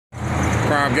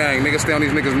Crime gang, nigga, stay on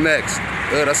these niggas' necks.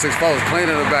 That's 6 foes, clean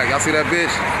in the back. Y'all see that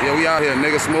bitch? Yeah, we out here,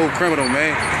 nigga, smooth criminal,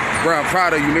 man. Bro, I'm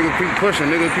proud of you, nigga. Keep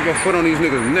pushing, nigga. Keep your foot on these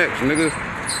niggas' necks, nigga.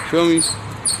 Feel me?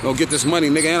 Gonna get this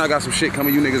money, nigga, and I got some shit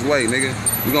coming you niggas' way, nigga.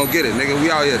 We gonna get it, nigga. We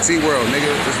out here, T-World,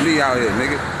 nigga. It's me out here,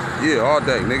 nigga. Yeah, all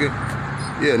day, nigga.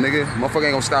 Yeah, nigga.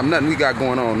 Motherfucker ain't gonna stop nothing we got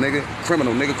going on, nigga.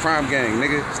 Criminal, nigga. Crime gang,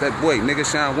 nigga. It's that boy, nigga.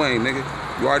 Sean Wayne, nigga.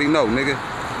 You already know, nigga.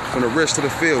 From the rich to the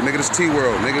field, nigga. This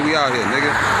T-World, nigga. We out here,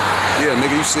 nigga. Yeah,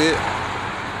 nigga, you see it?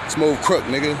 Smooth crook,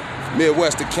 nigga.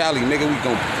 Midwest to Cali, nigga. We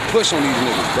gon' push on these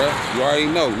niggas, bruh. You already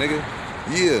know, nigga.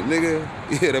 Yeah,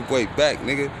 nigga. Yeah, that boy back,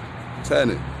 nigga.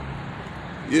 Telling it.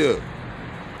 Yeah.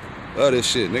 Love this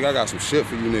shit, nigga. I got some shit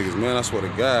for you niggas, man. I swear to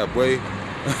God, boy.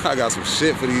 I got some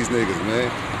shit for these niggas,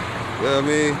 man. You know what I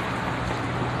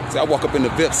mean? See, I walk up in the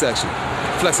VIP section,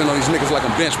 flexing on these niggas like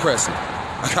I'm bench pressing.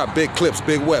 I got big clips,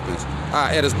 big weapons.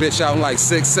 I air this bitch out in like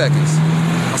 6 seconds.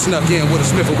 I snuck in with a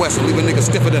Smith & Wesson, leave a nigga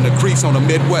stiffer than the crease on the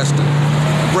Midwestern.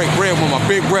 Break bread with my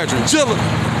big brethren, Jilla.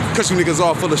 Cause you niggas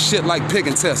all full of shit like pig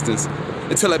intestines.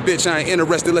 And tell that bitch I ain't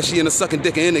interested unless she into sucking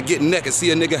dick and into getting naked.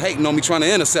 See a nigga hating on me trying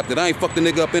to intercept it. I ain't fucked the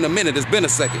nigga up in a minute, it's been a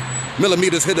second.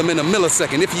 Millimeters hit him in a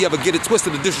millisecond. If he ever get it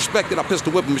twisted or disrespected, I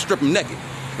pistol whip him and strip him naked.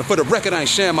 And for the record, I ain't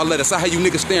sharing my letters. I had you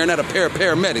niggas staring at a pair of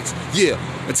paramedics. Yeah,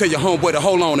 and tell your homeboy to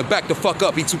hold on and back the fuck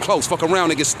up. He too close, fuck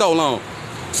around and get stole on.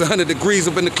 It's 100 degrees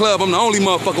up in the club, I'm the only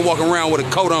motherfucker walking around with a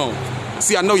coat on.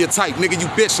 See, I know your type, nigga, you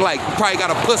bitch like. You probably got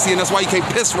a pussy and that's why you can't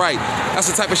piss right. That's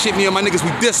the type of shit me and my niggas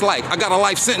we dislike. I got a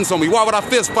life sentence on me, why would I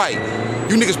fist fight?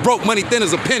 You niggas broke money thin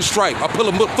as a pinstripe. I pull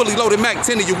a fully loaded Mac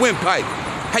 10 to your windpipe.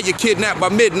 Had you kidnapped by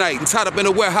midnight and tied up in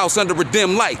a warehouse under a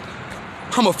dim light.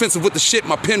 I'm offensive with the shit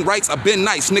my pen writes, I been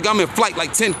nice. Nigga, I'm in flight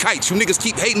like 10 kites. You niggas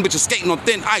keep hating, but you're skating on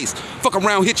thin ice. Fuck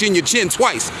around, hit you in your chin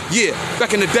twice. Yeah,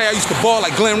 back in the day, I used to ball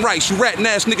like Glenn Rice. You ratting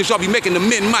ass niggas, y'all be making the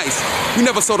men mice. You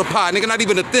never sold a pie, nigga, not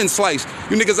even a thin slice.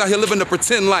 You niggas out here living the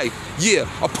pretend life. Yeah,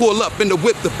 I pull up in the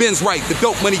whip, the Benz right. The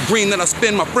dope money green that I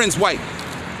spend, my friends white.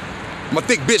 My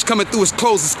thick bitch coming through his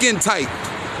clothes, his skin tight.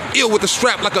 Ill with the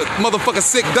strap like a motherfucker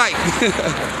sick dyke.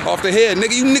 Off the head,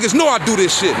 nigga. You niggas know I do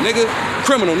this shit, nigga.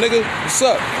 Criminal, nigga. What's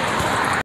up?